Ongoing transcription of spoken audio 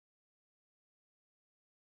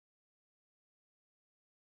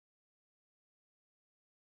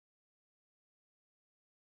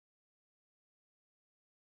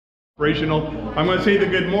I'm going to say the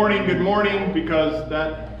good morning, because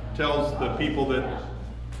that tells the people that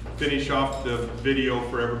finish off the video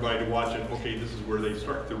for everybody to watch it. Okay, this is where they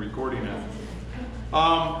start the recording at.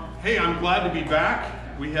 Hey, I'm glad to be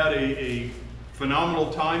back. We had a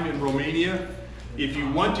phenomenal time in Romania. If you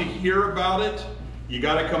want to hear about it, you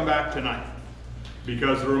got to come back tonight,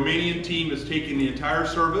 because the Romanian team is taking the entire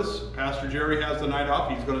service. Pastor Jerry has the night off.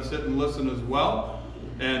 He's going to sit and listen as well.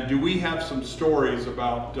 And do we have some stories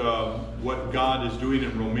about what God is doing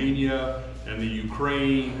in Romania and the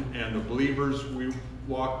Ukraine and the believers we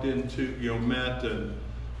walked into, met, and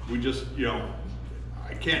we just,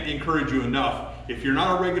 I can't encourage you enough. If you're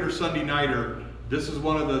not a regular Sunday nighter, this is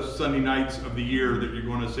one of the Sunday nights of the year that you're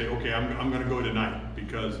going to say, okay, I'm going to go tonight,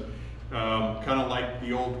 because kind of like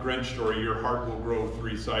the old Grinch story, your heart will grow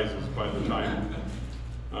 3 sizes by the time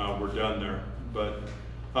we're done there. But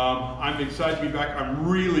I'm excited to be back. I'm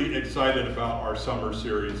really excited about our summer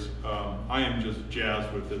series. I am just jazzed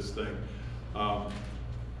with this thing.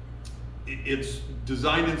 It's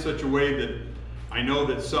designed in such a way that I know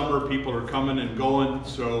that summer people are coming and going,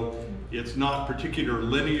 so it's not particular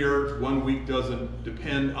linear. One week doesn't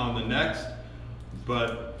depend on the next,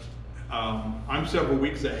 but I'm several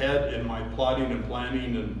weeks ahead in my plotting and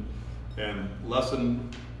planning and lesson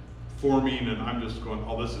forming, and I'm just going,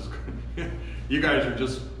 oh, this is good. You guys are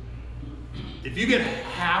just, if you get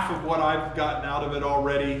half of what I've gotten out of it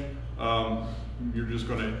already, you're just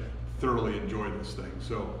going to thoroughly enjoy this thing.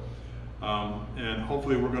 So, and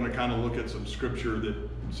hopefully we're going to kind of look at some scripture that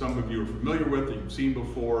some of you are familiar with, that you've seen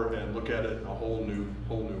before, and look at it in a whole new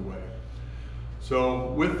way. So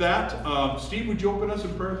with that, Steve, would you open us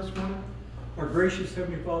in prayer this morning? Our gracious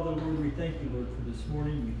Heavenly Father, Lord, we thank you, Lord, for this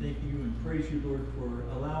morning. We thank you and praise you, Lord, for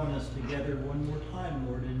allowing us to gather one more time,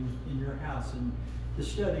 Lord, in your house and to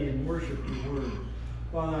study and worship your word.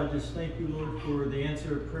 Father, I just thank you, Lord, for the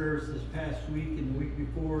answer of prayers this past week and the week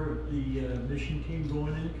before, the mission team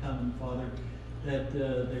going and coming, Father, that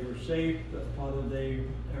they were safe. But Father, they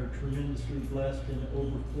are tremendously blessed and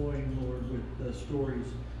overflowing, Lord, with stories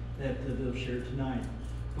that they'll share tonight.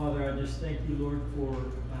 Father, I just thank you, Lord, for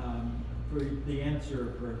the answer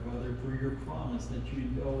of prayer, Father, for your promise that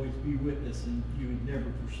you'd always be with us and you would never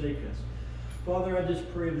forsake us. Father, I just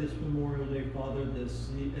pray this Memorial Day, Father, as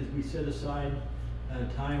we set aside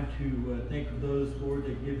time to think of those, Lord,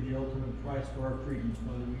 that give the ultimate price for our freedoms,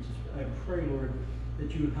 Father. I pray, Lord,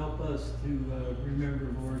 that you would help us to remember,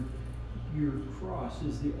 Lord, your cross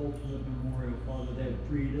is the ultimate memorial, Father, that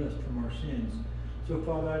freed us from our sins. So,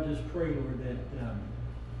 Father, I just pray, Lord, that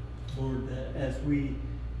as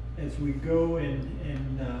we go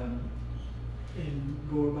and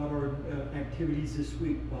go about our activities this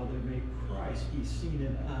week, Father, may Christ be seen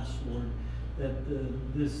in us, Lord, that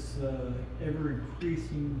this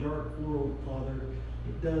ever-increasing dark world, Father,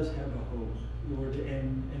 it does have a hope, Lord,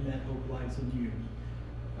 and that hope lies in you.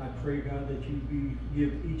 I pray, God, that you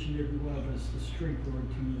give each and every one of us the strength, Lord,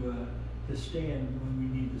 to stand when we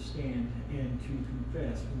need to stand and to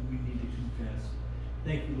confess when we need to confess.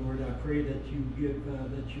 Thank you, Lord. I pray that you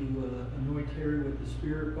anoint Terry with the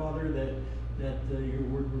Spirit, Father, that your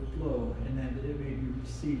word would flow and that it may be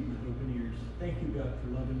received with open ears. Thank you, God,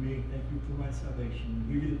 for loving me. Thank you for my salvation.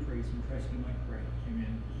 Give you the praise in Christ's name I pray.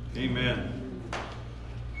 Amen. Amen.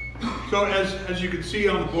 So as you can see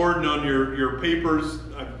on the board and on your papers,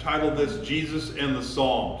 I've titled this Jesus and the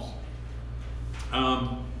Psalms.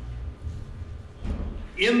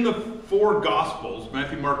 In the 4 Gospels,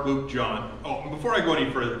 Matthew, Mark, Luke, John. Oh, before I go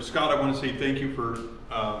any further, Scott, I want to say thank you for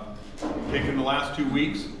taking the last 2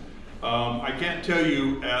 weeks. I can't tell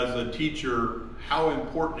you as a teacher how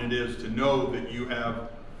important it is to know that you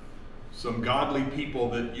have some godly people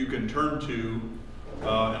that you can turn to, and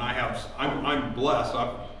I'm blessed.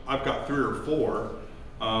 I've got 3 or 4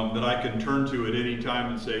 that I can turn to at any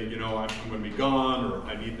time and say, I'm going to be gone, or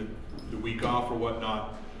I need the week off or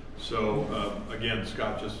whatnot. So again,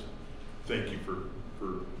 Scott, just thank you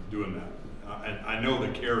for doing that. And I know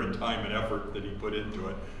the care and time and effort that he put into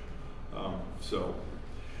it.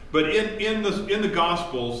 But in the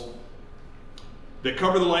Gospels that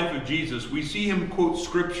cover the life of Jesus, we see him quote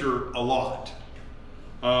Scripture a lot.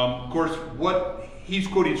 Of course, what he's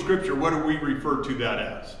quoting Scripture, what do we refer to that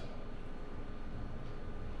as?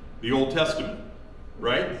 The Old Testament,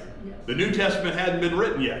 right? Yes. The New Testament hadn't been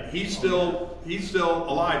written yet. He's still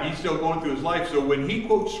alive. He's still going through his life. So when he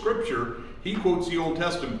quotes Scripture, he quotes the Old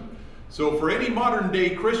Testament. So for any modern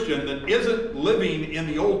day Christian that isn't living in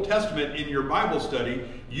the Old Testament in your Bible study,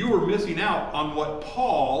 you are missing out on what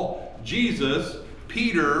Paul, Jesus,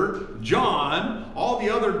 Peter, John, all the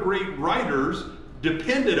other great writers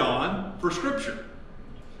depended on for Scripture.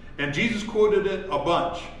 And Jesus quoted it a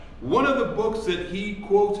bunch. One of the books that he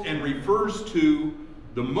quotes and refers to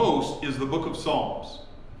the most is the book of Psalms.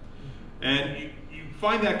 And you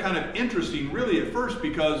find that kind of interesting really at first,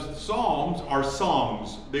 because Psalms are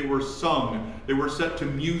songs. They were sung. They were set to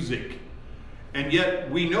music. And yet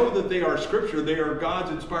we know that they are scripture. They are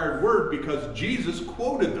God's inspired word because Jesus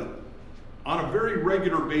quoted them on a very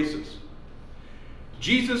regular basis.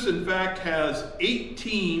 Jesus, in fact, has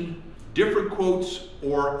 18 different quotes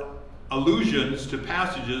or allusions to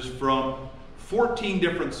passages from 14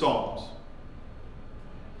 different Psalms.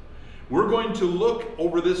 We're going to look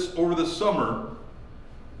over this summer.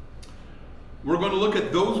 We're going to look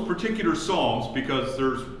at those particular Psalms because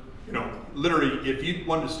there's, literally, if you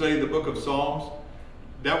wanted to study the book of Psalms,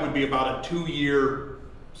 that would be about a 2-year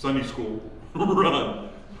Sunday school run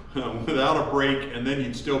without a break, and then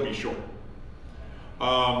you'd still be short.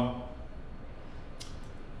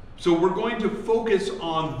 So we're going to focus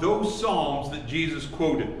on those Psalms that Jesus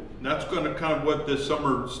quoted. And that's going to kind of what this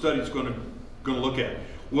summer study is going to look at.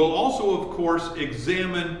 We'll also, of course,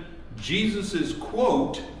 examine Jesus's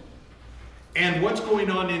quote and what's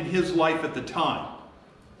going on in his life at the time.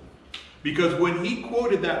 Because when he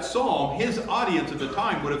quoted that psalm, his audience at the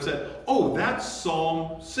time would have said, oh, that's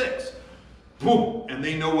Psalm 6. Boom! And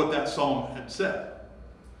they know what that psalm had said.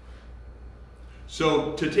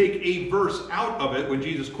 So to take a verse out of it when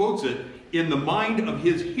Jesus quotes it, in the mind of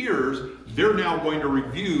his hearers, they're now going to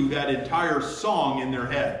review that entire song in their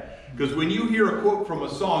head. Because when you hear a quote from a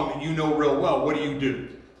song that you know real well, what do?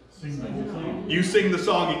 Sing the whole thing. You sing the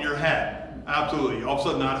song in your head. Absolutely. All of a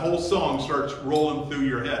sudden that whole song starts rolling through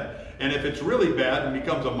your head. And if it's really bad and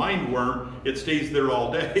becomes a mind worm, it stays there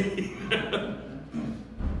all day.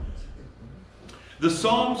 The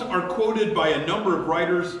Psalms are quoted by a number of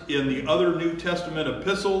writers in the other New Testament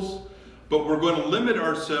epistles, but we're going to limit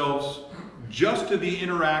ourselves just to the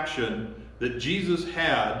interaction that Jesus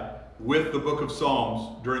had with the book of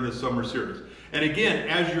Psalms during this summer series. And again,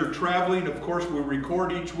 as you're traveling, of course, we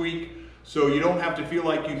record each week, so you don't have to feel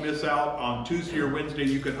like you miss out on Tuesday or Wednesday.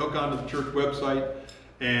 You can hook onto the church website.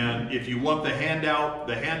 And if you want the handout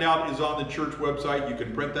is on the church website. You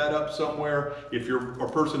can print that up somewhere. If you're a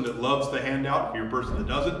person that loves the handout, if you're a person that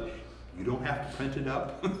doesn't, you don't have to print it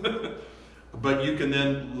up. But you can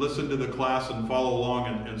then listen to the class and follow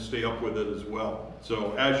along and stay up with it as well.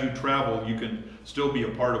 So as you travel, you can still be a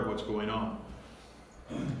part of what's going on.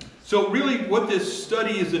 So really what this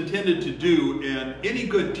study is intended to do, and any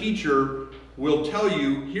good teacher will tell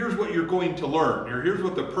you, here's what you're going to learn, or here's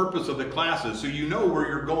what the purpose of the class is, so you know where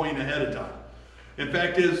you're going ahead of time. In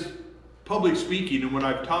fact, is public speaking, and when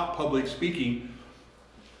I've taught public speaking,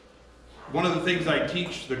 one of the things I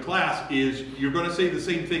teach the class is you're going to say the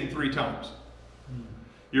same thing 3 times.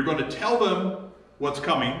 You're going to tell them what's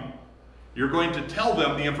coming, you're going to tell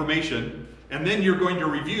them the information, and then you're going to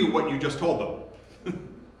review what you just told them.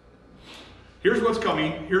 Here's what's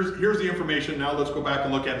coming, here's the information, now let's go back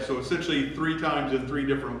and look at it. So essentially 3 times in 3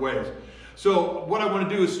 different ways. So what I want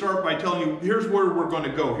to do is start by telling you, here's where we're going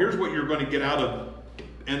to go, here's what you're going to get out of,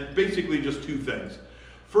 and basically just 2 things.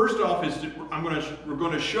 First off is we're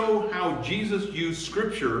going to show how Jesus used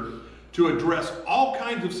Scripture to address all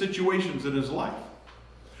kinds of situations in his life.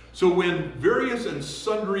 So when various and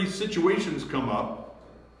sundry situations come up,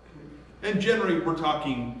 and generally we're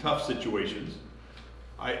talking tough situations,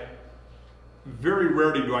 very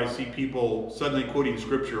rarely do I see people suddenly quoting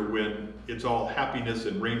Scripture when it's all happiness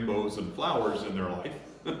and rainbows and flowers in their life.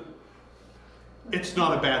 It's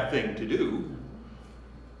not a bad thing to do.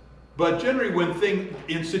 But generally when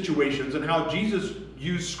in situations, and how Jesus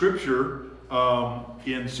used Scripture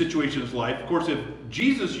in situations like, of course, if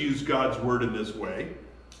Jesus used God's Word in this way,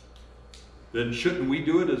 then shouldn't we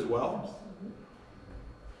do it as well?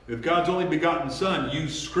 If God's only begotten Son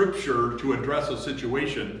used Scripture to address a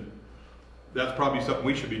situation, that's probably something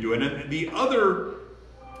we should be doing. And the other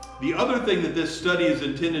thing that this study is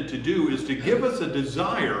intended to do is to give us a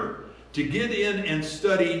desire to get in and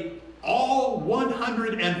study all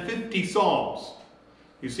 150 Psalms.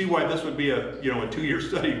 You see why this would be a 2-year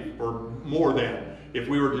study or more than if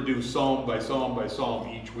we were to do psalm by psalm by psalm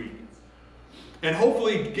each week. And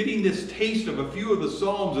hopefully getting this taste of a few of the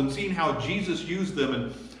Psalms and seeing how Jesus used them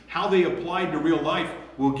and how they applied to real life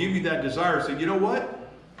will give you that desire. So you know what?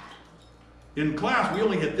 In class, we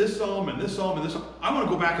only hit this psalm and this psalm and this psalm. I want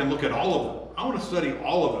to go back and look at all of them. I want to study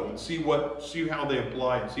all of them and see how they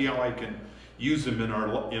apply and see how I can use them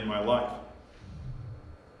in my life.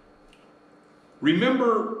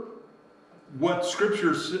 Remember what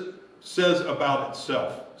Scripture says about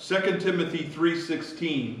itself. 2 Timothy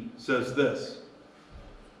 3:16 says this.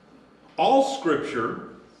 All Scripture,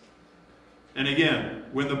 and again,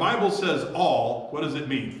 when the Bible says all, what does it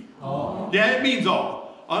mean? All. Yeah, it means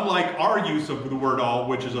all. Unlike our use of the word all,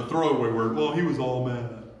 which is a throwaway word. Well, he was all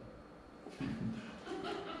mad.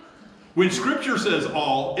 When Scripture says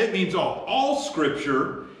all, it means all. All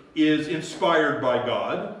Scripture is inspired by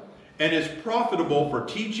God and is profitable for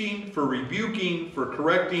teaching, for rebuking, for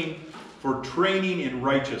correcting, for training in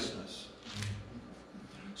righteousness.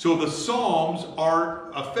 So the Psalms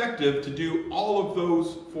are effective to do all of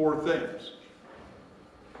those four things.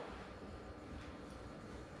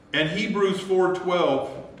 And Hebrews 4:12,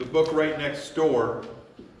 the book right next door,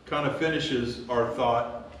 kind of finishes our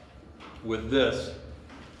thought with this.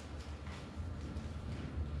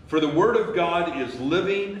 For the word of God is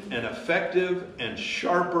living and effective and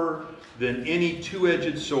sharper than any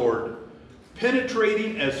two-edged sword,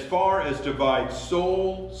 penetrating as far as divides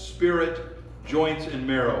soul, spirit, joints, and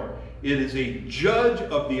marrow. It is a judge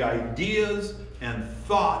of the ideas and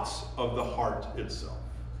thoughts of the heart itself.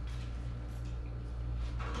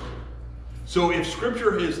 So if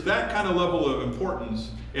Scripture has that kind of level of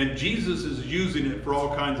importance, and Jesus is using it for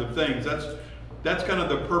all kinds of things, that's kind of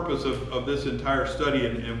the purpose of this entire study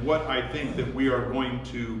and what I think that we are going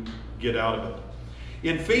to get out of it.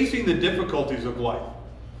 In facing the difficulties of life,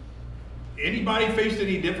 anybody faced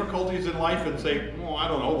any difficulties in life and say, well, I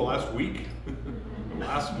don't know, the last week, the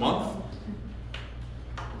last month?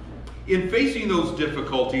 In facing those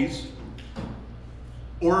difficulties,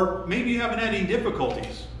 or maybe you haven't had any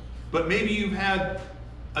difficulties, but maybe you've had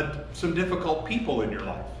some difficult people in your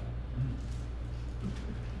life.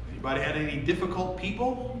 Anybody had any difficult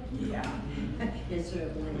people? Yeah.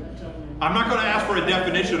 I'm not going to ask for a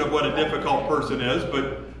definition of what a difficult person is,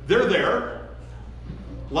 but they're there.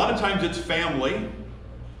 A lot of times it's family,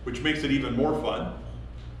 which makes it even more fun.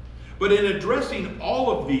 But in addressing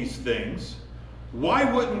all of these things, why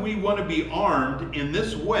wouldn't we want to be armed in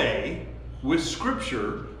this way with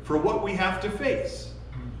Scripture for what we have to face?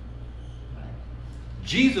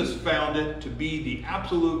 Jesus found it to be the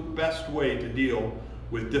absolute best way to deal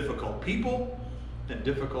with difficult people and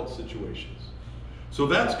difficult situations. So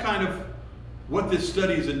that's kind of what this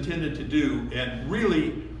study is intended to do, and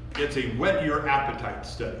really it's a whet your appetite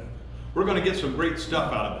study. We're going to get some great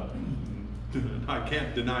stuff out of it. I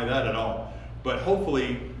can't deny that at all. But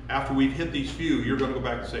hopefully after we've hit these few, you're going to go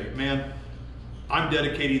back and say, man, I'm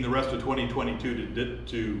dedicating the rest of 2022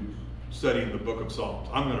 to studying the book of Psalms.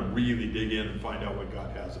 I'm going to really dig in and find out what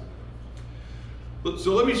God has in it.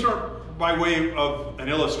 So let me start by way of an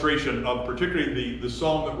illustration of particularly the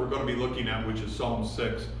psalm that we're going to be looking at, which is Psalm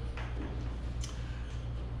 6,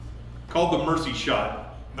 called The Mercy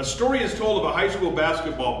Shot. A story is told of a high school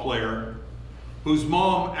basketball player whose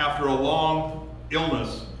mom, after a long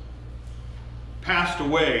illness, passed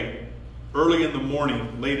away early in the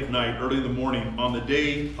morning, late at night, early in the morning, on the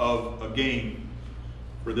day of a game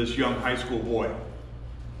for this young high school boy.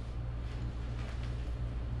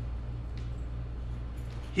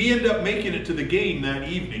 He ended up making it to the game that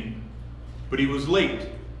evening, but he was late.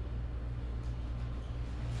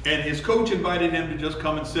 And his coach invited him to just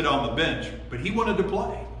come and sit on the bench, but he wanted to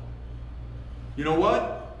play. You know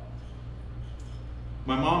what?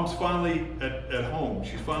 My mom's finally at home.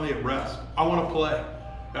 She's finally at rest. I want to play.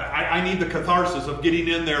 I need the catharsis of getting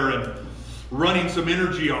in there and running some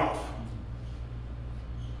energy off.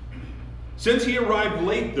 Since he arrived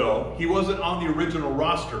late, though, he wasn't on the original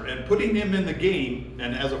roster, and putting him in the game,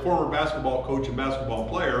 and as a former basketball coach and basketball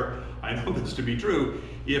player, I know this to be true,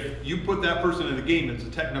 if you put that person in the game, it's a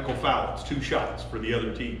technical foul. It's 2 shots for the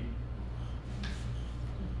other team.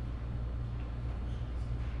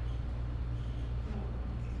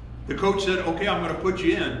 The coach said, okay, I'm going to put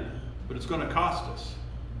you in, but it's going to cost us.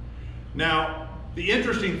 Now, the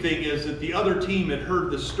interesting thing is that the other team had heard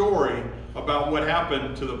the story about what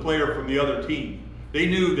happened to the player from the other team. They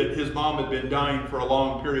knew that his mom had been dying for a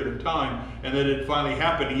long period of time and that it finally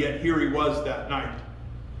happened, yet here he was that night.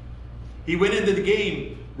 He went into the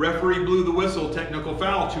game, referee blew the whistle, technical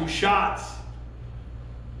foul, 2 shots.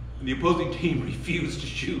 And the opposing team refused to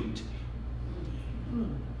shoot.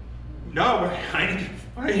 No, I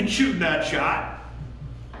ain't shooting that shot.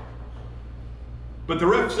 But the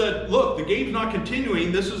ref said, look, the game's not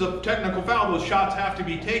continuing. This is a technical foul. Those shots have to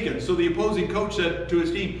be taken. So the opposing coach said to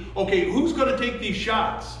his team, okay, who's going to take these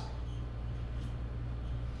shots?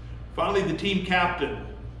 Finally, the team captain,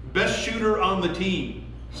 best shooter on the team,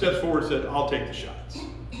 steps forward and said, I'll take the shots.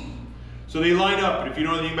 So they line up. And if you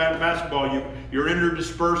know anything about basketball, you're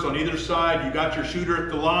interdispersed on either side. You got your shooter at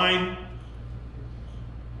the line.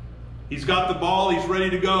 He's got the ball. He's ready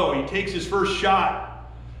to go. He takes his first shot.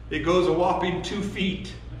 It goes a whopping 2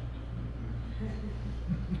 feet.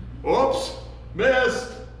 Oops,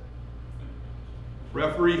 missed.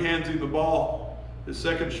 Referee hands him the ball. His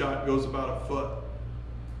second shot goes about a foot.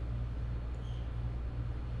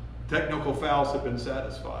 Technical fouls have been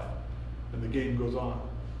satisfied, and the game goes on.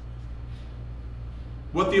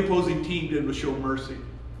 What the opposing team did was show mercy.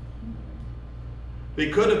 They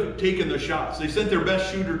could have taken the shots. They sent their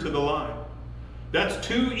best shooter to the line. That's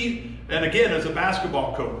too easy. And again, as a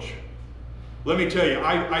basketball coach, let me tell you,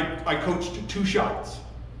 I coached 2 shots.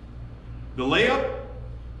 The layup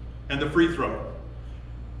and the free throw.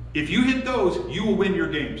 If you hit those, you will win your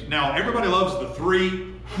games. Now, everybody loves the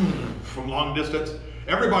 3 from long distance.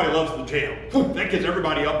 Everybody loves the jam. That gets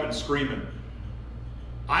everybody up and screaming.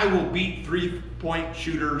 I will beat 3-point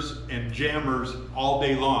shooters and jammers all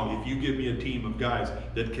day long if you give me a team of guys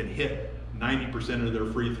that can hit 90% of their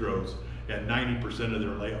free throws and 90% of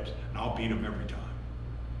their layups, and I'll beat them every time.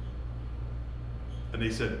 And they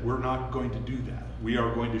said, we're not going to do that. We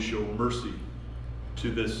are going to show mercy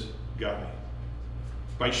to this guy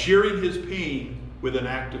by sharing his pain with an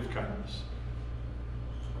act of kindness.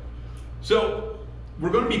 So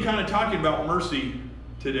we're going to be kind of talking about mercy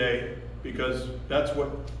today, because that's what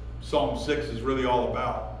Psalm 6 is really all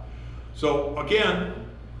about. So again,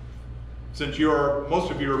 since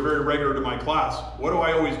most of you are very regular to my class, what do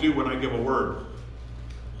I always do when I give a word?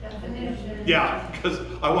 Definition. Yeah, because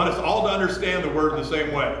I want us all to understand the word the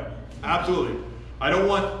same way. Absolutely. I don't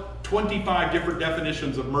want 25 different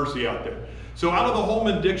definitions of mercy out there. So out of the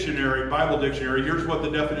Holman Dictionary, Bible Dictionary, here's what the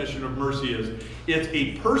definition of mercy is. It's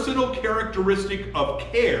a personal characteristic of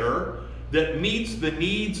care that meets the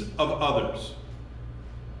needs of others.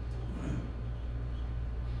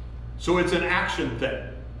 So it's an action thing.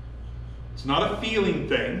 It's not a feeling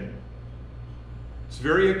thing. It's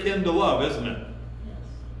very akin to love, isn't it? Yes.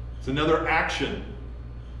 It's another action.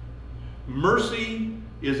 Mercy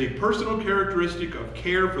is a personal characteristic of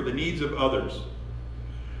care for the needs of others.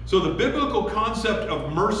 So the biblical concept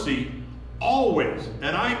of mercy always,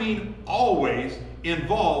 and I mean always,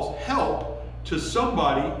 involves help to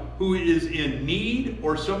somebody who is in need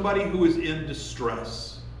or somebody who is in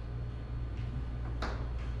distress.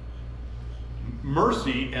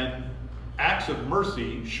 Mercy and acts of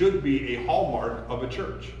mercy should be a hallmark of a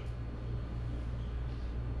church.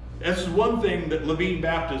 This is one thing that Levine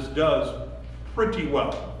Baptist does pretty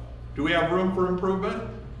well. Do we have room for improvement?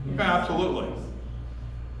 Yes. Absolutely.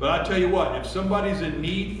 But I tell you what, if somebody's in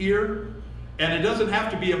need here, and it doesn't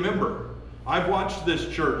have to be a member. I've watched this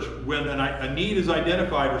church when a need is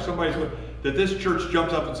identified, or that this church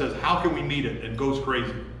jumps up and says, how can we meet it? And goes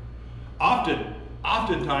crazy.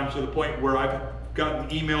 Oftentimes to the point where I've gotten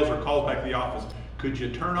emails or calls back to the office, could you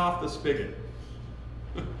turn off the spigot?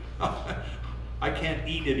 I can't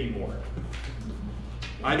eat anymore.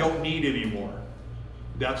 I don't need anymore.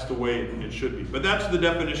 That's the way it should be. But that's the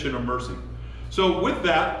definition of mercy. So with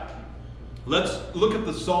that, let's look at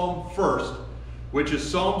the psalm first, which is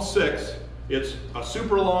Psalm 6. It's a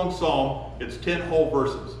super long psalm. It's 10 whole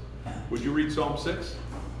verses. Would you read Psalm 6?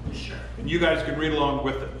 Sure. And you guys can read along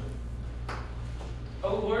with it.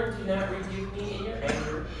 O Lord, do not rebuke me in your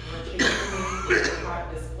anger, nor chasten me in your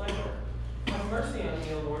hot displeasure. Have mercy on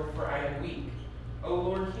me, O Lord, for I am weak. O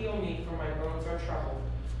Lord, heal me, for my bones are troubled.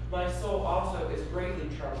 My soul also is greatly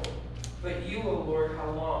troubled. But you, O Lord, how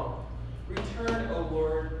long? Return, O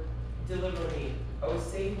Lord, deliver me. O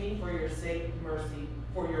save me for your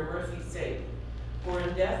mercy's sake. For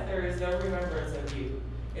in death there is no remembrance of you.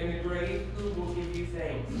 In the grave, who will give you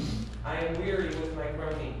thanks? I am weary with my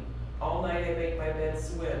groaning. All night I make my bed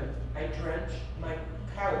swim. I drench my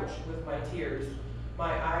couch with my tears.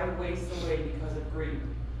 My eye wastes away because of grief.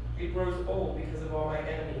 It grows old because of all my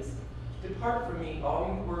enemies. Depart from me, all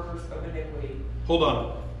you workers of iniquity. Hold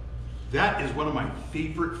on. That is one of my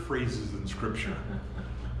favorite phrases in Scripture.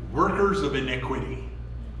 Workers of iniquity.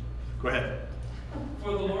 Go ahead.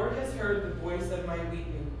 For the Lord has heard the voice of my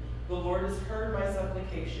weeping. The Lord has heard my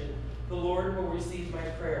supplication. The Lord will receive my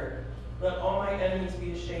prayer. Let all my enemies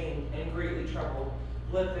be ashamed and greatly troubled.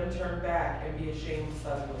 Let them turn back and be ashamed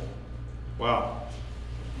suddenly. Wow.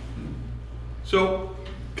 So,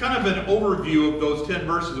 kind of an overview of those 10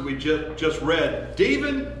 verses that we just read.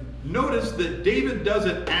 Notice that David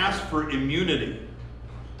doesn't ask for immunity.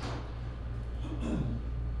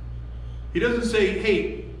 He doesn't say,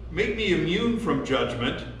 hey, make me immune from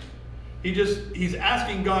judgment. He's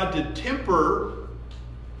asking God to temper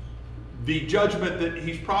the judgment that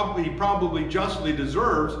he probably justly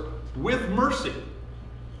deserves with mercy.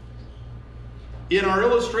 In our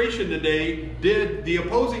illustration today, did the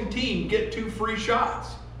opposing team get 2 free shots?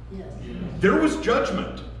 Yes. There was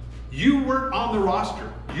judgment. You weren't on the roster.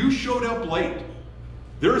 You showed up late.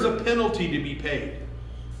 There is a penalty to be paid.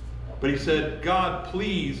 But he said, God,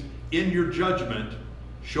 please, in your judgment,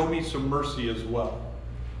 show me some mercy as well.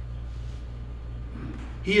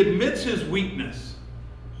 He admits his weakness.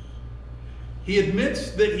 He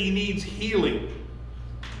admits that he needs healing.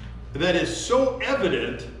 That is so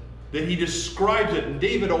evident that he describes it. And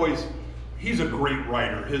David he's a great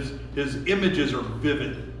writer. His images are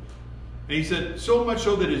vivid. And he said, so much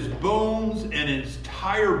so that his bones and his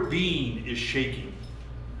entire being is shaking.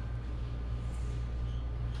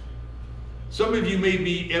 Some of you may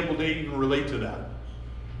be able to even relate to that.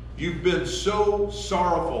 You've been so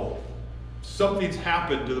sorrowful. Something's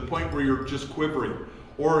happened to the point where you're just quivering.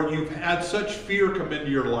 Or you've had such fear come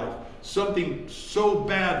into your life. Something so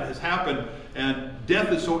bad has happened and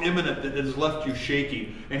death is so imminent that it has left you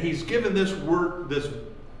shaking. And he's given this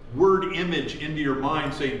word image into your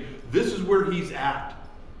mind saying, this is where he's at.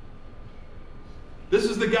 This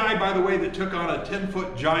is the guy, by the way, that took on a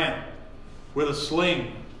 10-foot giant with a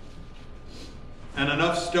sling and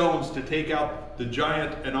enough stones to take out the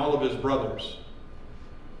giant and all of his brothers.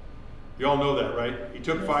 You all know that, right? He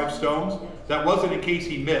took 5 stones. That wasn't in case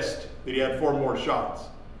he missed, that he had 4 more shots.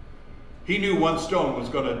 He knew one stone was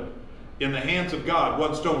going to, in the hands of God,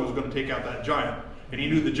 one stone was going to take out that giant. And he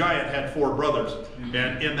knew the giant had 4 brothers.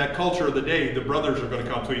 And in that culture of the day, the brothers are going to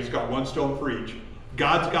come. So he's got 1 stone for each.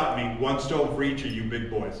 God's got me 1 stone for each of you big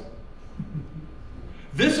boys.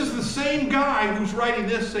 This is the same guy who's writing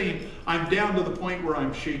this saying, I'm down to the point where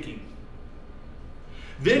I'm shaking.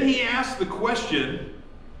 Then he asks the question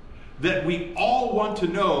that we all want to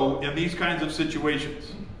know in these kinds of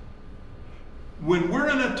situations. When we're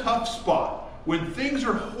in a tough spot, when things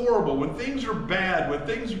are horrible, when things are bad, when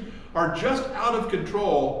things are just out of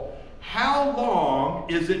control, how long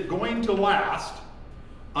is it going to last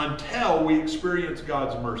until we experience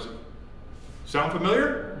God's mercy? Sound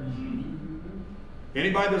familiar?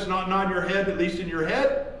 Anybody that's not nodding your head, at least in your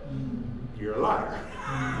head, you're a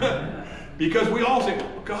liar. Because we all say,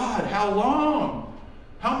 God, how long?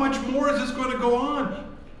 How much more is this going to go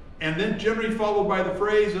on? And then generally followed by the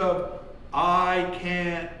phrase of, I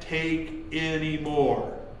can't take any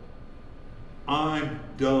more. I'm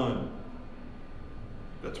done.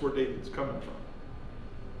 That's where David's coming from.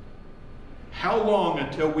 How long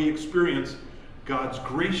until we experience God's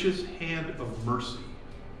gracious hand of mercy?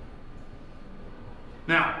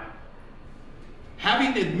 Now,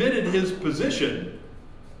 having admitted his position,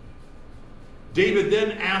 David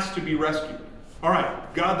then asked to be rescued. All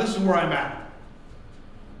right, God, this is where I'm at.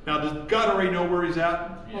 Now, does God already know where he's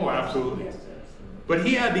at? Oh, absolutely. But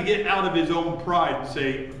he had to get out of his own pride and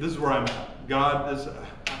say, this is where I'm at. God,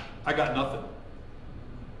 I got nothing.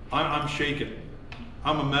 I'm shaken.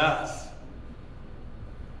 I'm a mess.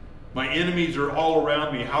 My enemies are all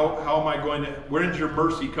around me. How am I going to, when's your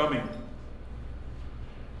mercy coming?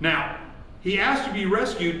 Now, he asked to be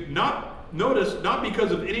rescued, not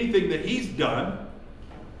because of anything that he's done,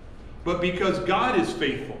 but because God is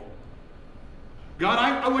faithful. God,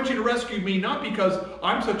 I want you to rescue me, not because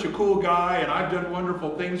I'm such a cool guy and I've done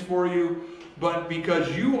wonderful things for you, but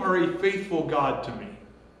because you are a faithful God to me.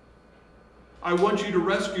 I want you to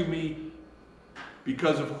rescue me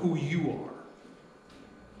because of who you are.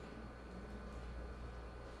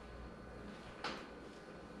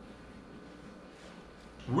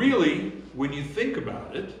 Really, when you think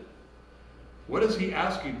about it, what is he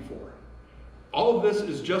asking for? All of this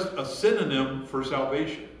is just a synonym for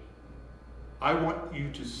salvation. I want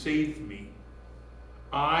you to save me.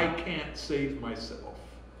 I can't save myself.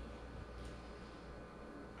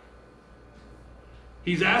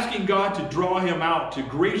 He's asking God to draw him out, to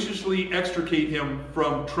graciously extricate him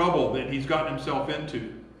from trouble that he's gotten himself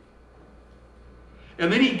into.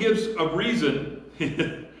 And then he gives a reason,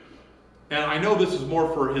 and I know this is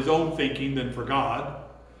more for his own thinking than for God,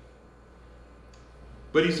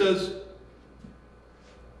 but he says,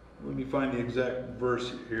 let me find the exact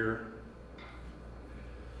verse here.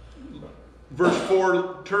 Verse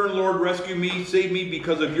 4, turn, Lord, rescue me, save me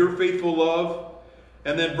because of your faithful love.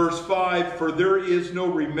 And then verse 5, for there is no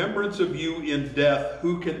remembrance of you in death.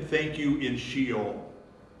 Who can thank you in Sheol,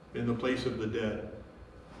 in the place of the dead?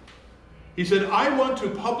 He said, I want to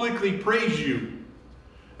publicly praise you.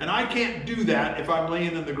 And I can't do that if I'm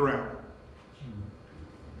laying in the ground.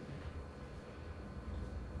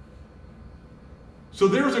 So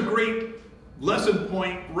there's a great lesson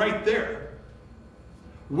point right there.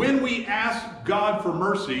 When we ask God for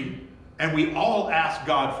mercy, and we all ask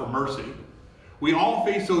God for mercy, we all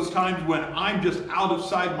face those times when I'm just out of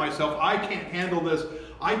sight myself. I can't handle this.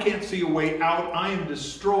 I can't see a way out. I am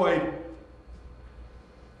destroyed.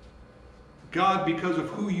 God, because of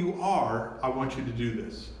who you are, I want you to do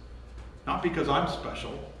this. Not because I'm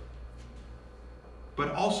special,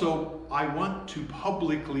 but also I want to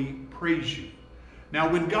publicly praise you. Now,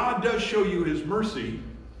 when God does show you his mercy,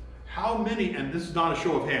 how many, and this is not a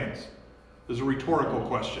show of hands, this is a rhetorical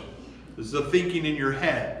question. This is a thinking in your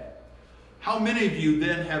head. How many of you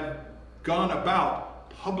then have gone about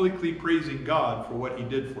publicly praising God for what he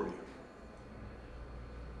did for you?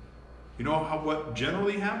 You know what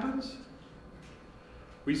generally happens?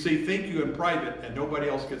 We say thank you in private and nobody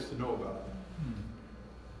else gets to know about it.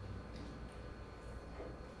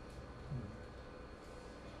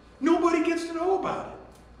 Nobody gets to know about it.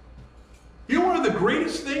 You know, one of the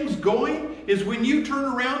greatest things going is when you turn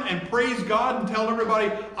around and praise God and tell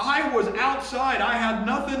everybody, I was outside, I had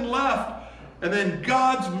nothing left, and then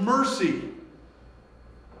God's mercy.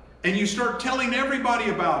 And you start telling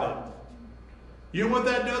everybody about it. You know what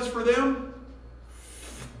that does for them?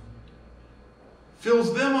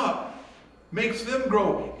 Fills them up, makes them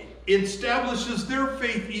grow, establishes their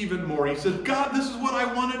faith even more. He says, God, this is what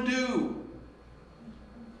I want to do.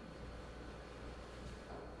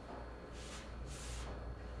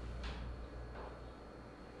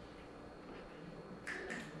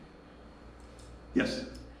 Yes?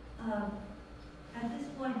 At this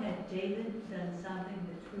point, had David done something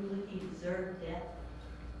that truly he deserved death?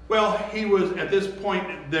 Well, he was, at this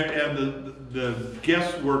point, there, and the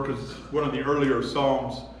guesswork is one of the earlier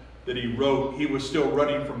Psalms that he wrote. He was still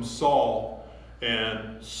running from Saul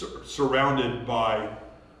and surrounded by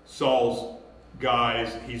Saul's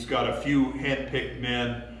guys. He's got a few hand-picked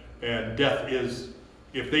men, and death is,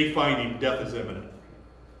 if they find him, death is imminent.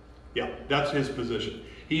 Yeah, that's his position.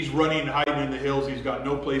 He's running, hiding in the hills. He's got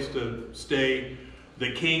no place to stay.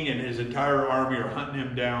 The king and his entire army are hunting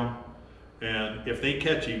him down. And if they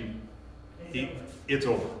catch him, it's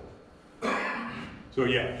over. So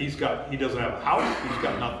yeah, he doesn't have a house. He's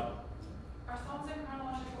got nothing. Are Psalms in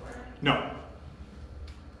chronological order? No.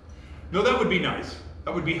 No, that would be nice.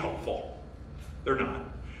 That would be helpful. They're not.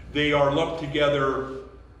 They are lumped together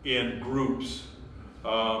in groups.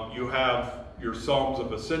 You have your Psalms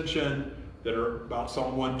of Ascension, that are about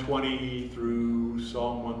Psalm 120 through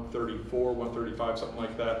Psalm 134, 135, something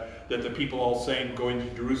like that, that the people all sang going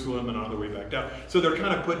to Jerusalem and on the way back down. So they're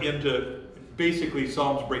kind of put into, basically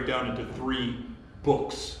Psalms break down into 3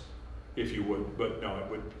 books, if you would. But no,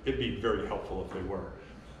 it'd be very helpful if they were.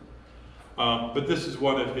 But this is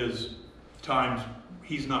one of his times.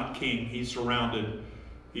 He's not king. He's surrounded.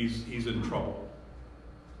 He's in trouble.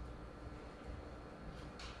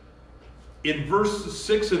 In verses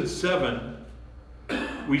 6 and 7,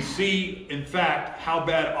 we see, in fact, how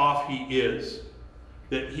bad off he is.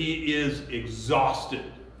 That he is exhausted.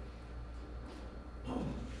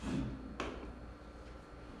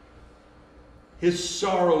 His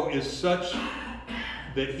sorrow is such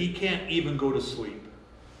that he can't even go to sleep.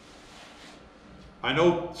 I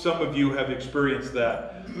know some of you have experienced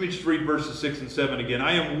that. Let me just read verses 6 and 7 again.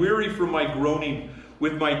 I am weary from my groaning.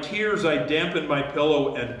 With my tears I dampen my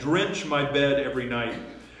pillow and drench my bed every night.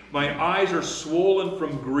 My eyes are swollen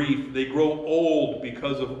from grief. They grow old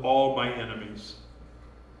because of all my enemies.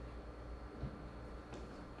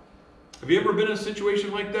 Have you ever been in a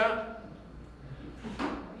situation like that?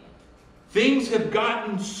 Things have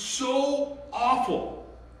gotten so awful.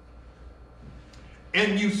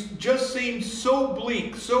 And you just seem so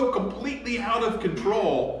bleak, so completely out of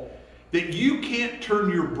control that you can't turn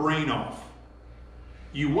your brain off.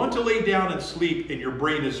 You want to lay down and sleep and your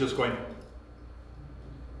brain is just going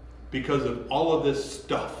because of all of this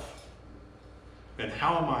stuff. And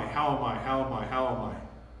how am I?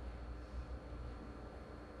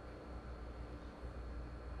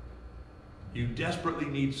 You desperately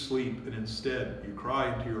need sleep and instead you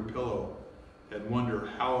cry into your pillow and wonder,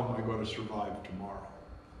 how am I going to survive tomorrow?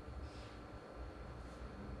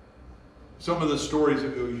 Some of the stories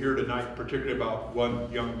that we hear tonight, particularly about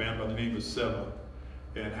one young man by the name of Seva,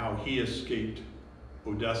 and how he escaped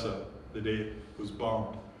Odessa the day it was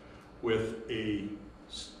bombed with a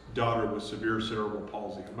daughter with severe cerebral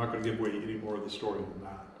palsy. I'm not going to give away any more of the story than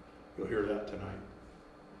that. You'll hear that tonight.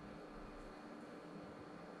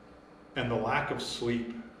 And the lack of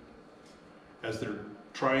sleep as they're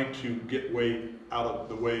trying to get out of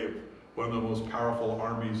the way of one of the most powerful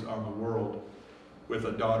armies on the world with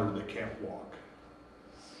a daughter that can't walk.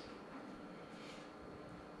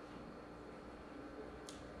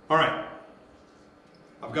 All right,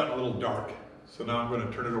 I've gotten a little dark, so now I'm going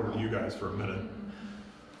to turn it over to you guys for a minute.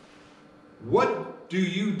 What do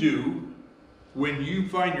you do when you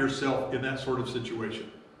find yourself in that sort of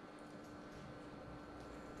situation?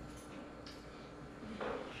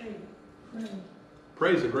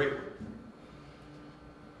 Pray is a great one.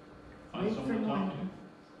 Find someone to talk to.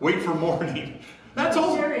 Wait for morning. That's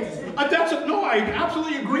all. Seriously. No, I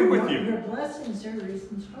absolutely agree with Your you. blessings are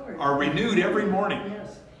restored. Are renewed every morning.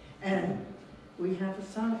 Yes, and we have a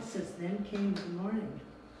song that says, "Then came the morning,"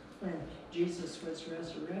 when Jesus was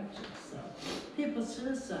resurrected. So people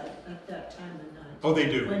suicide at that time of night. Oh, they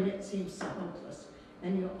do. When it seems so hopeless.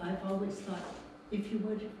 And I've always thought, if you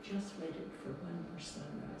would have just waited for one more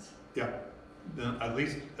sunrise. Yeah. Then at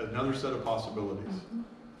least another set of possibilities. Mm-hmm.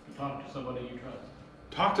 Talk to somebody you trust.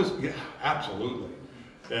 Talk to, yeah, absolutely.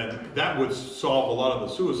 And that would solve a lot of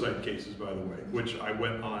the suicide cases, by the way, which I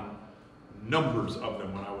went on numbers of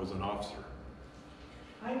them when I was an officer.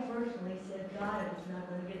 I personally said, God, it's not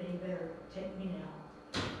going to get any better. Take me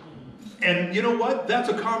now. And you know what? That's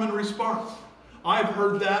a common response. I've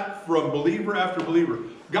heard that from believer after believer.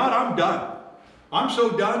 God, I'm done. I'm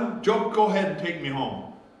so done. Joe, go ahead and take me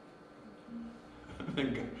home.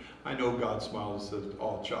 I know God smiles and says,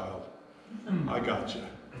 "Oh, child, I got you.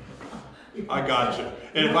 I got you.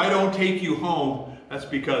 And if I don't take you home, that's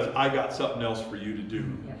because I got something else for you to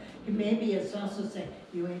do." Yeah. Maybe it's also saying,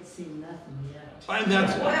 you ain't seen nothing yet. And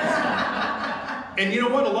that's, and you know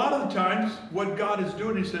what? A lot of the times, what God is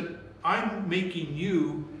doing, He said, I'm making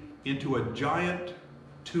you into a giant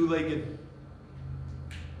two-legged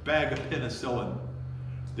bag of penicillin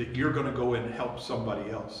that you're going to go and help somebody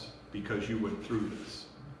else because you went through this.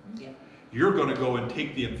 Yeah. You're going to go and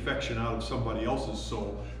take the infection out of somebody else's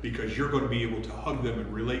soul because you're going to be able to hug them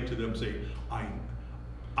and relate to them, say,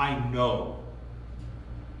 I know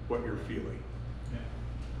what you're feeling.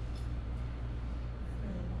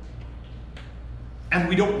 And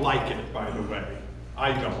we don't like it, by the way.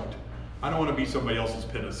 I don't. I don't want to be somebody else's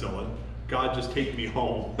penicillin. God, just take me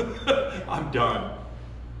home. I'm done.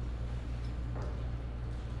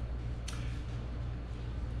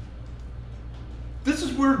 This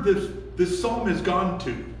is where this psalm has gone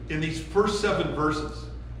to in these first 7 verses.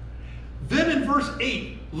 Then in verse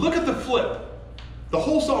 8, look at the flip. The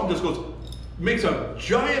whole psalm just makes a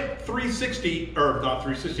giant 360, or not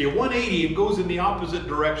 360, a 180, and goes in the opposite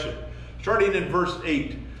direction. Starting in verse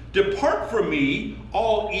 8. Depart from me,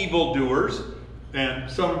 all evildoers. And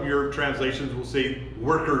some of your translations will say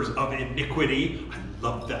workers of iniquity. I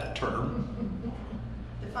love that term.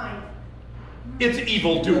 Define. It's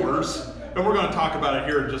evildoers. And we're going to talk about it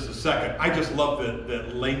here in just a second. I just love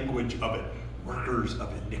the language of it. Workers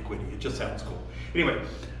of iniquity. It just sounds cool. Anyway,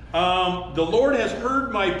 the Lord has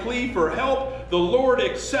heard my plea for help. The Lord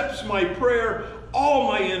accepts my prayer. All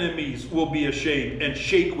my enemies will be ashamed and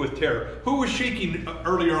shake with terror. Who was shaking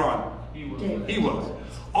earlier on? He was. He was.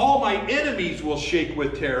 All my enemies will shake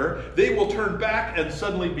with terror. They will turn back and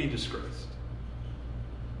suddenly be disgraced.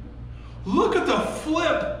 Look at the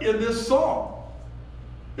flip in this psalm.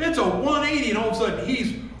 It's a 180 and all of a sudden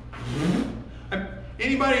he's...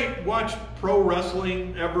 Anybody watch pro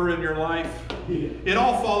wrestling ever in your life? Yeah. It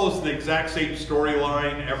all follows the exact same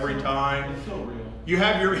storyline every time. It's so real. You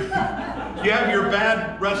have your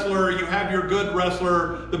bad wrestler, you have your good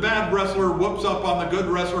wrestler. The bad wrestler whoops up on the good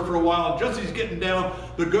wrestler for a while, and just as he's getting down,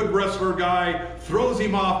 the good wrestler guy throws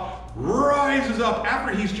him off, rises up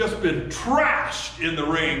after he's just been trashed in the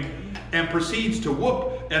ring, and proceeds to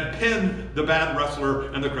whoop and pin the bad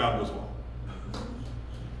wrestler, and the crowd goes wild. Can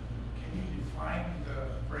you define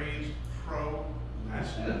the phrase pro? That's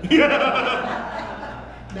it.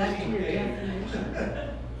 Back to your definition.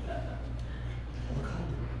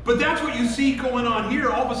 But that's what you see going on here.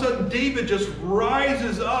 All of a sudden, David just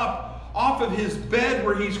rises up off of his bed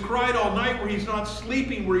where he's cried all night, where he's not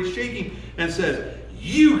sleeping, where he's shaking, and says,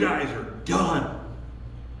 "You guys are done."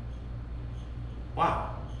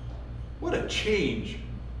 Wow. What a change.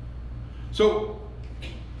 So,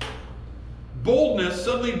 boldness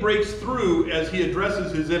suddenly breaks through as he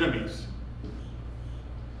addresses his enemies.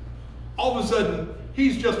 All of a sudden,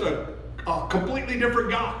 he's just a completely different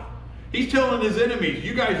guy. He's telling his enemies,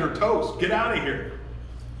 "You guys are toast. Get out of here."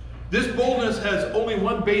 This boldness has only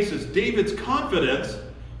one basis: David's confidence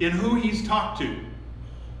in who he's talked to.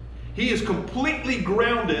 He is completely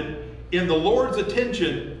grounded in the Lord's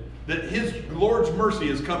attention that his Lord's mercy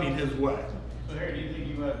is coming his way. So Harry, do you think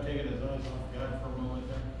you might have taken his eyes off God for a moment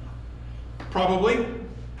there? Probably.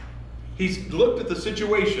 He's looked at the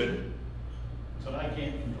situation. So I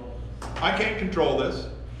can't control this. I can't control this.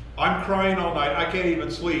 I'm crying all night. I can't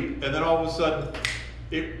even sleep. And then all of a sudden,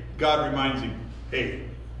 God reminds him, "Hey,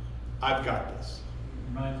 I've got this."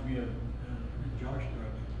 Reminds me of Joshua,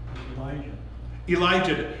 Elijah.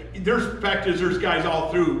 Elijah, there's guys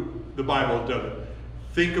all through the Bible that do it.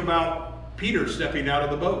 Think about Peter stepping out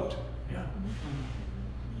of the boat. Yeah.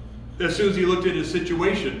 As soon as he looked at his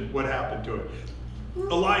situation, what happened to it?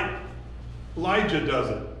 Elijah does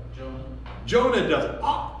it. Jonah. Jonah does it.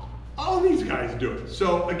 All these guys do it.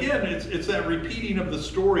 So again, it's that repeating of the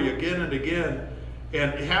story again and again.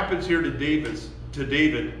 And it happens here to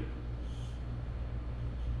David.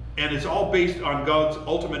 And it's all based on God's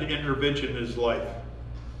ultimate intervention in his life.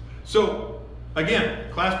 So,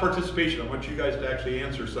 again, class participation. I want you guys to actually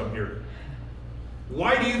answer some here.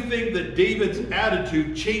 Why do you think that David's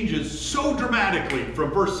attitude changes so dramatically from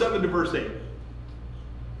verse 7 to verse 8?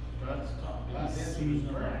 God's He's answer seen is the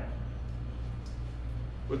correct. light.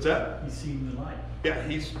 What's that? He's seen the light. Yeah,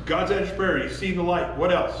 God's answer prayer. He's seen the light.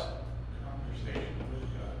 What else? Conversation with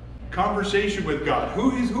God. Conversation with God.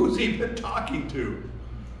 Who's he been talking to?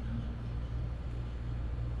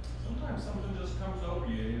 Sometimes something just comes over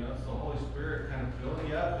you, you know, it's the Holy Spirit kind of filling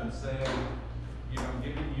you up and saying, you know,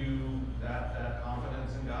 giving you that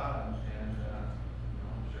confidence in God, and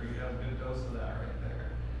I'm sure you have a good dose of that right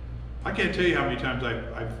there. I can't tell you how many times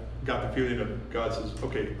I've got the feeling of God says,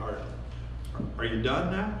 okay, are you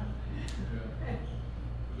done now? Yeah.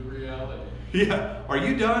 The reality. Yeah, are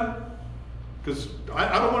you done? Because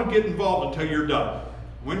I don't want to get involved until you're done.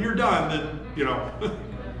 When you're done, then, you know, Yeah,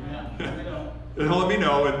 we don't. then let me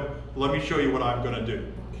know and let me show you what I'm going to do.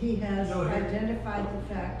 He has No, here- identified the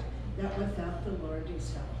fact that without the Lord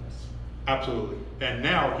he's helpless. Absolutely. And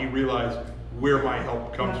now he realized where my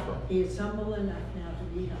help comes Now, from. He is humble enough now to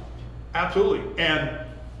be helped. Absolutely. And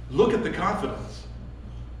look at the confidence.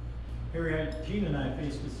 Harry, Gina and I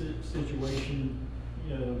faced a situation,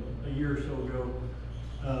 a year or so ago,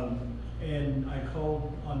 and I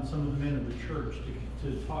called on some of the men of the church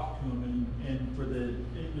to talk to them and for their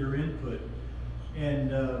input.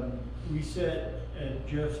 And we sat at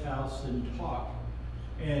Jeff's house and talked,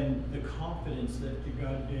 and the confidence that the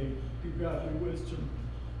God gave, the godly wisdom,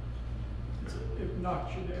 it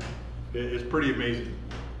knocked you down. It's pretty amazing.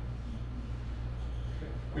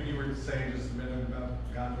 When you were saying just a minute about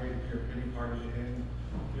God waiting for your pity party to end,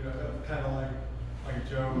 you know, that's kind of like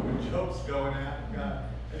Job, when Job's going at God,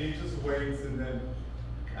 and he just waits, and then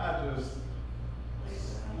God just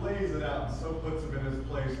lays it out and so puts him in his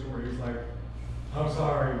place to where he's like, I'm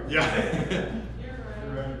sorry. Yeah. You're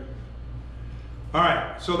right. All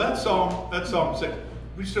right. So that's Psalm 6.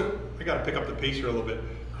 I got to pick up the pace here a little bit.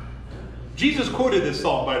 Jesus quoted this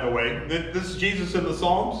psalm, by the way. This is Jesus in the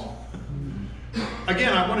Psalms.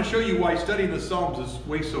 Again, I want to show you why studying the Psalms is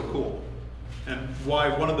way so cool. And why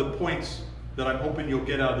one of the points that I'm hoping you'll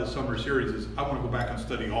get out of this summer series is I want to go back and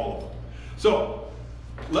study all of them. So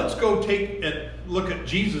let's go take and look at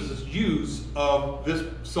Jesus' use of this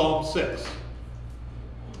Psalm 6.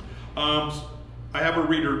 I have a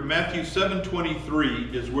reader. Matthew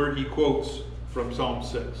 7:23 is where he quotes from Psalm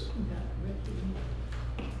 6.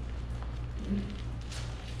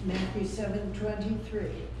 Matthew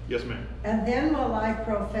 7:23. Yes, ma'am. And then will I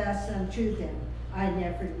profess unto them, I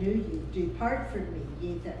never knew you. Depart from me,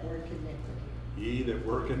 ye that work iniquity. Ye that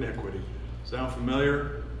work iniquity. Sound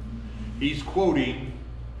familiar? He's quoting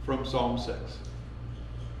from Psalm 6.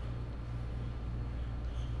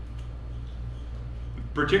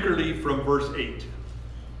 Particularly from verse 8.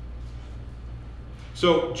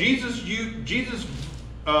 So this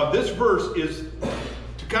verse is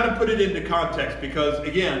to kind of put it into context, because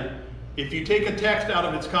again, if you take a text out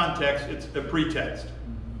of its context, it's a pretext.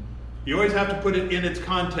 You always have to put it in its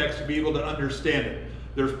context to be able to understand it.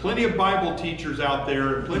 There's plenty of Bible teachers out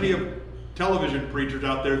there, and plenty of television preachers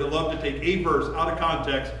out there that love to take a verse out of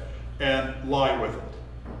context and lie with it.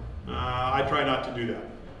 I try not to do that,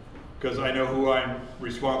 because I know who I'm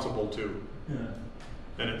responsible to. Yeah.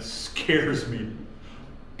 And it scares me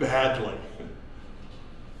badly.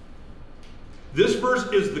 This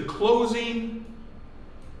verse is the closing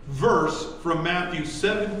verse from Matthew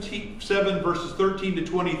 7 verses 13 to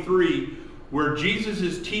 23, where Jesus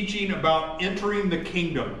is teaching about entering the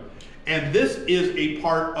kingdom. And this is a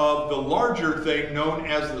part of the larger thing known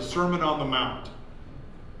as the Sermon on the Mount.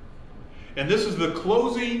 And this is the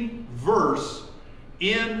closing verse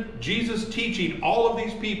in Jesus teaching all of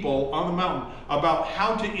these people on the mountain about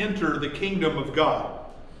how to enter the kingdom of God.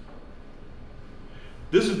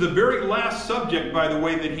 This is the very last subject, by the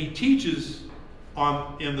way, that he teaches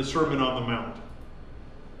in the Sermon on the Mount.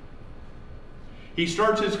 He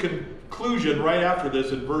starts his conclusion right after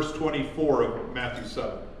this in verse 24 of Matthew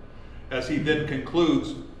 7, as he then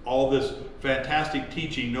concludes all this fantastic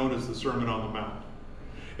teaching known as the Sermon on the Mount.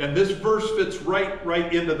 And this verse fits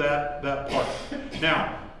right into that part.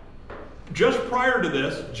 Now, just prior to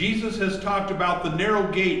this, Jesus has talked about the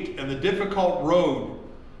narrow gate and the difficult road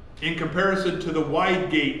in comparison to the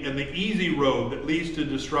wide gate and the easy road that leads to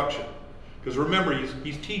destruction. Because remember,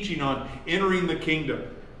 he's teaching on entering the kingdom,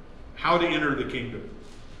 how to enter the kingdom.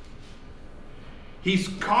 He's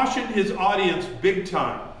cautioned his audience big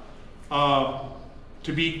time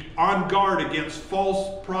to be on guard against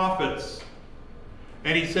false prophets.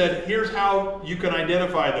 And he said, here's how you can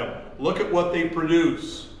identify them. Look at what they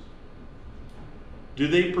produce. Do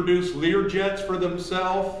they produce Learjets for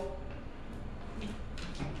themselves?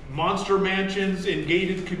 Monster mansions in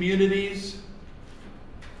gated communities?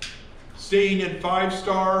 Staying in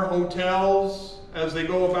 5-star hotels as they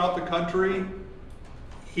go about the country?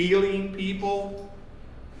 Healing people?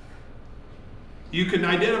 You can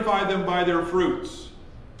identify them by their fruits.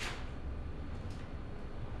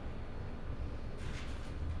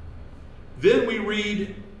 Then we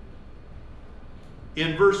read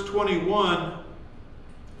in verse 21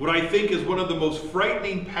 what I think is one of the most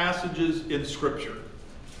frightening passages in Scripture.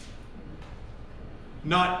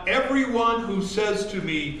 Not everyone who says to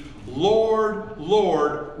me, Lord,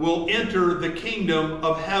 Lord, will enter the kingdom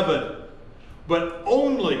of heaven, but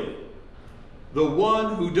only the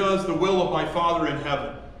one who does the will of my Father in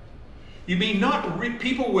heaven. You mean not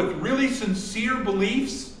people with really sincere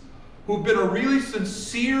beliefs, who've been a really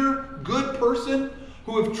sincere, good person,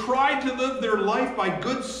 who have tried to live their life by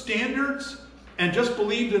good standards and just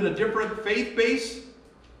believed in a different faith base?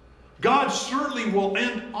 God certainly will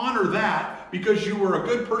honor that because you were a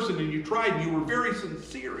good person and you tried and you were very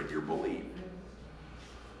sincere in your belief.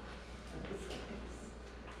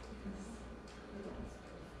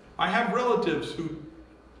 I have relatives who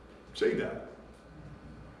say that.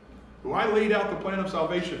 Who I laid out the plan of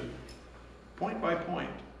salvation point by point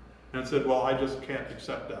and said, well, I just can't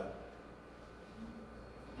accept that.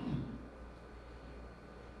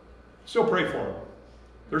 Still pray for them.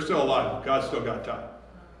 They're still alive. God's still got time.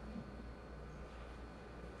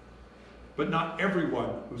 But not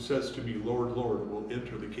everyone who says to me, Lord, Lord, will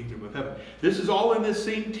enter the kingdom of heaven. This is all in this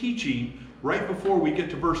same teaching right before we get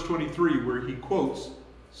to verse 23 where he quotes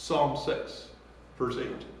Psalm 6, verse 8.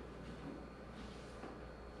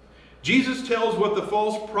 Jesus tells what the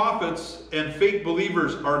false prophets and fake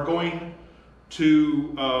believers are going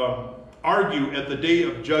to argue at the day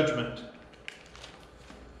of judgment.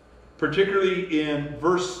 Particularly in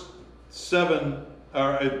verse 7,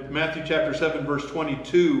 Matthew chapter 7, verse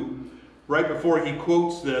 22, right before he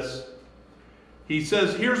quotes this, he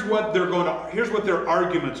says, here's what their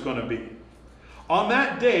argument's going to be. On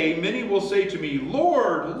that day, many will say to me,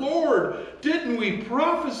 Lord, Lord, didn't we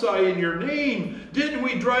prophesy in your name? Didn't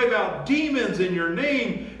we drive out demons in your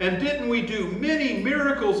name? And didn't we do many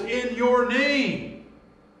miracles in your name?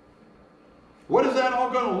 What is that all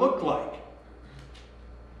going to look like?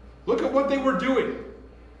 Look at what they were doing.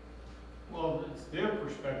 Well, it's their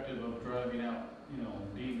perspective of driving out,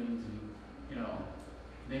 demons, and,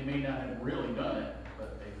 they may not have really done it,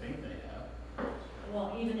 but they think they have.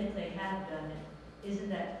 Well, even if they have done it, isn't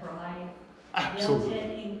that pride? Absolutely. They're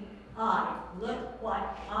saying, look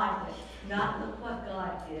what I did, not look what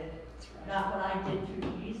God did, not what I did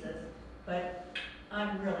through Jesus, but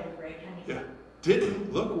I'm really great. Yeah.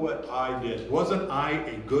 Didn't look what I did. Wasn't I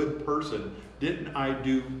a good person? Didn't I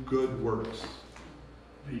do good works?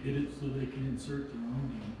 They did it so they can insert their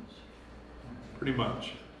own names. Pretty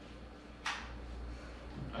much.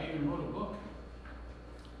 I even wrote a book.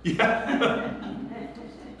 Yeah.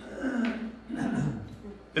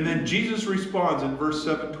 And then Jesus responds in verse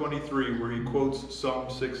 7:23 where he quotes Psalm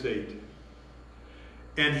 6:8.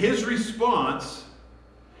 And his response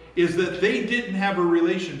is that they didn't have a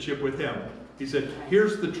relationship with him. He said,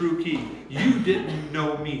 here's the true key. You didn't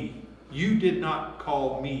know me. You did not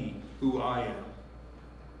call me who I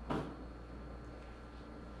am.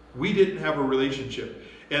 We didn't have a relationship.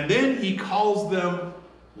 And then he calls them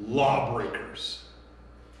lawbreakers.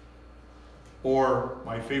 Or,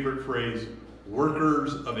 my favorite phrase,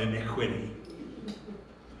 workers of iniquity.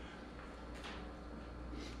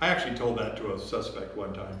 I actually told that to a suspect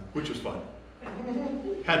one time, which was fun.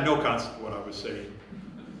 Had no concept of what I was saying.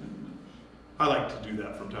 I like to do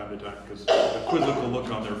that from time to time because the quizzical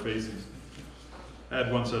look on their faces. I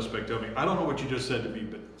had one suspect tell me, I don't know what you just said to me,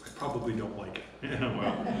 but I probably don't like it.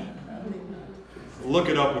 Well, look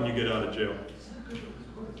it up when you get out of jail.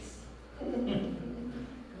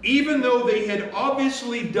 Even though they had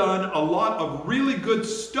obviously done a lot of really good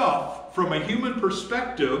stuff from a human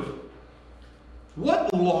perspective,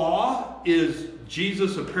 what law is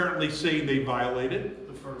Jesus apparently saying they violated?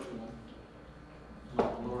 The first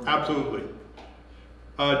one. Lord. Absolutely.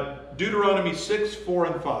 Deuteronomy 6, 4,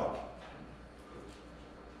 and 5.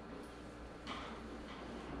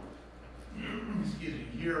 Excuse me.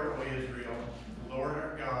 Hear, O Israel, the Lord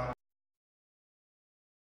our God